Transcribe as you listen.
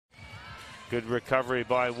Good recovery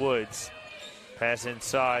by Woods. Pass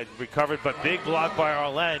inside, recovered, but big block by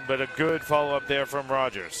Arlen, but a good follow-up there from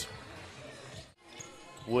Rogers.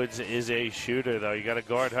 Woods is a shooter, though. You got to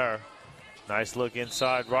guard her. Nice look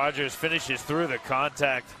inside. Rogers finishes through the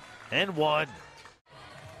contact and one.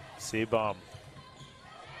 Seabaum.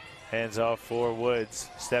 Hands off for Woods.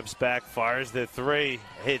 Steps back, fires the three.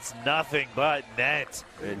 Hits nothing but net.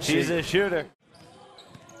 And she's a shooter.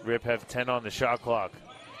 Rip have 10 on the shot clock.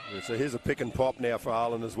 So here's a pick and pop now for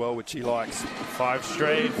Arlen as well, which she likes. 5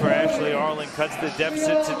 straight for Ashley Arlen. Cuts the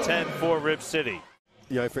deficit to 10 for Rip City.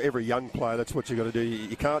 You know, for every young player, that's what you've got to do.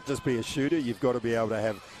 You can't just be a shooter. You've got to be able to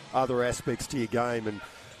have other aspects to your game. And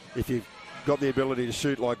if you've got the ability to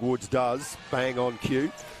shoot like Woods does, bang on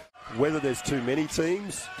cue. Whether there's too many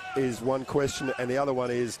teams is one question, and the other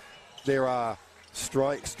one is there are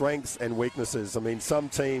strengths and weaknesses. I mean, some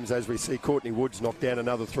teams, as we see Courtney Woods knock down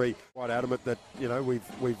another 3, quite adamant that, you know,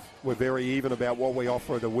 we're very even about what we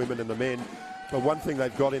offer the women and the men. But one thing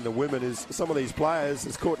they've got in the women is some of these players,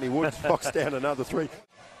 as Courtney Woods knocks down another 3.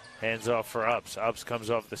 Hands off for Ups. Ups comes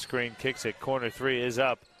off the screen, kicks it. Corner 3 is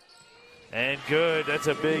up. And good. That's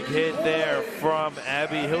a big hit there from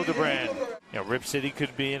Abby Hildebrand. You know, Rip City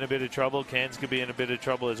could be in a bit of trouble. Cairns could be in a bit of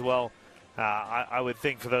trouble as well. I would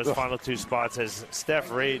think for those final 2 spots as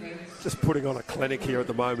Steph Reed. Just putting on a clinic here at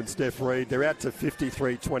the moment, Steph Reed. They're out to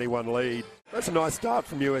 53-21 lead. That's a nice start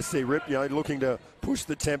from USC Rip, you know, looking to push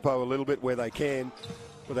the tempo a little bit where they can.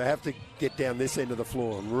 But they have to get down this end of the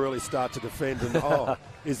floor and really start to defend. And, oh,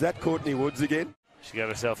 is that Courtney Woods again? She got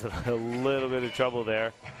herself in a little bit of trouble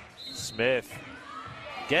there. Smith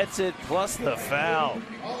gets it plus the foul.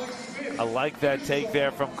 I like that take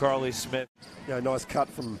there from Carly Smith. You know, nice cut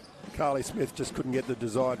from Carly Smith, just couldn't get the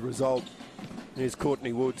desired result. Here's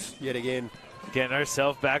Courtney Woods yet again. Getting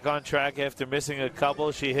herself back on track after missing a couple.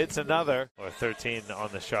 She hits another. Or 13 on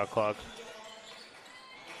the shot clock.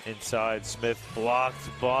 Inside, Smith blocked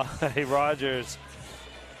by Rogers.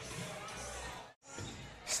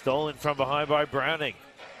 Stolen from behind by Browning.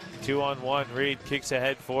 2-on-1, Reed kicks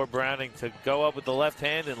ahead for Browning to go up with the left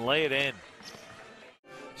hand and lay it in.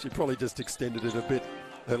 She probably just extended it a bit,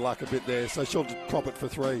 her luck a bit there, so she'll prop it for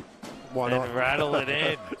 3. Why not? And rattle it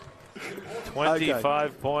in.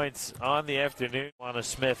 25 points on the afternoon. Lana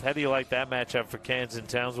Smith, how do you like that matchup for Cairns and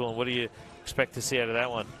Townsville, and what do you expect to see out of that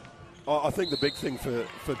one? I think the big thing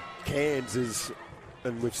for Cairns is,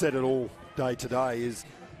 and we've said it all day today, is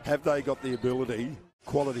have they got the ability,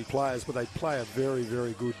 quality players, but they play a very,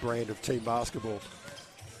 very good brand of team basketball.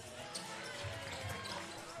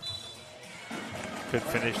 Good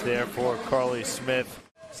finish there for Carly Smith.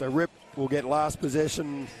 So Rip will get last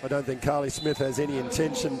possession. I don't think Carly Smith has any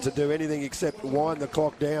intention to do anything except wind the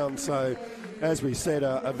clock down. So, as we said,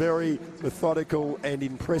 a very methodical and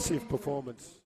impressive performance.